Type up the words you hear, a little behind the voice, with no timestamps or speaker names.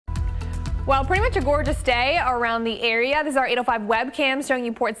Well, pretty much a gorgeous day around the area. This is our 805 webcam showing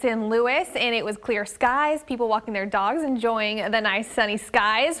you Port St. Louis, and it was clear skies, people walking their dogs, enjoying the nice sunny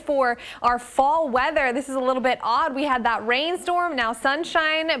skies. For our fall weather, this is a little bit odd. We had that rainstorm, now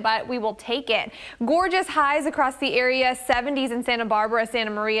sunshine, but we will take it. Gorgeous highs across the area, 70s in Santa Barbara, Santa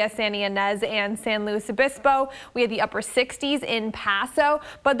Maria, Santa Ynez, and San Luis Obispo. We had the upper 60s in Paso,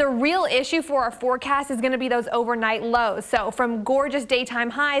 but the real issue for our forecast is going to be those overnight lows. So from gorgeous daytime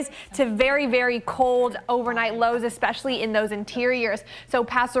highs to very cold overnight lows, especially in those interiors. So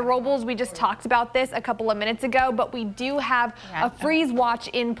Paso Robles, we just talked about this a couple of minutes ago, but we do have a freeze watch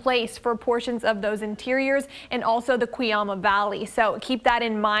in place for portions of those interiors and also the Cuyama Valley. So keep that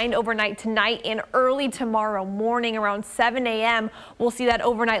in mind overnight tonight and early tomorrow morning around 7 a.m. We'll see that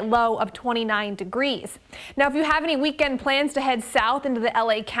overnight low of 29 degrees. Now, if you have any weekend plans to head south into the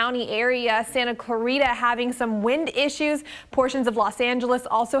LA County area, Santa Clarita having some wind issues. Portions of Los Angeles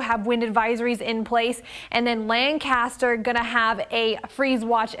also have wind advisories in place, and then Lancaster gonna have a freeze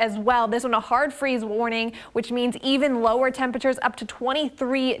watch as well. This one a hard freeze warning, which means even lower temperatures up to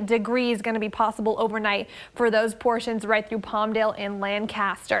 23 degrees going to be possible overnight for those portions right through Palmdale and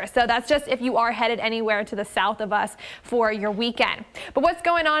Lancaster. So that's just if you are headed anywhere to the south of us for your weekend. But what's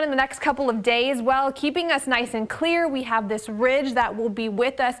going on in the next couple of days? Well, keeping us nice and clear, we have this ridge that will be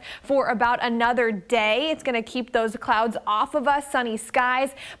with us for about another day. It's going to keep those clouds off of us, sunny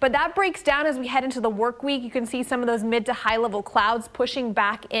skies, but that breaks down as we head into the work week. You can see some of those mid to high level clouds pushing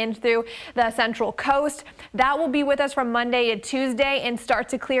back in through the central coast. That will be with us from Monday to Tuesday and start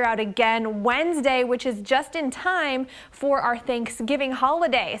to clear out again Wednesday, which is just in time for our Thanksgiving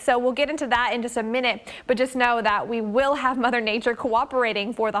holiday. So we'll get into that in just a minute, but just know that we will have Mother Nature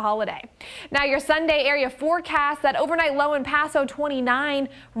cooperating for the holiday. Now, your Sunday area forecast, that overnight low in Paso 29,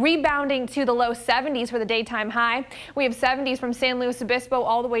 rebounding to the low 70s for the daytime high. We have 70s from San Luis Obispo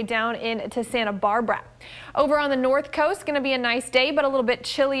all the way down into Santa Barbara. Over on the north coast, going to be a nice day, but a little bit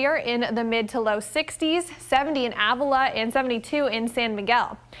chillier in the mid to low 60s, 70 in Avila and 72 in San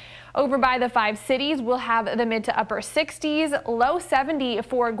Miguel. Over by the 5 cities, we'll have the mid to upper 60s, low 70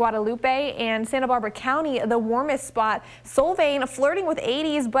 for Guadalupe and Santa Barbara County, the warmest spot. Solvang flirting with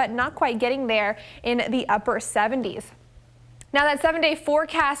 80s, but not quite getting there in the upper 70s. Now, that 7-day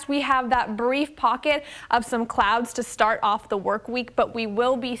forecast, we have that brief pocket of some clouds to start off the work week, but we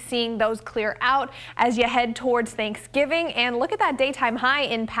will be seeing those clear out as you head towards Thanksgiving. And look at that daytime high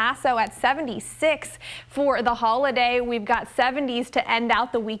in Paso at 76 for the holiday. We've got 70s to end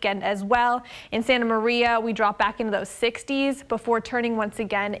out the weekend as well. In Santa Maria, we drop back into those 60s before turning once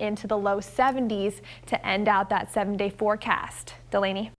again into the low 70s to end out that 7-day forecast. Delaney.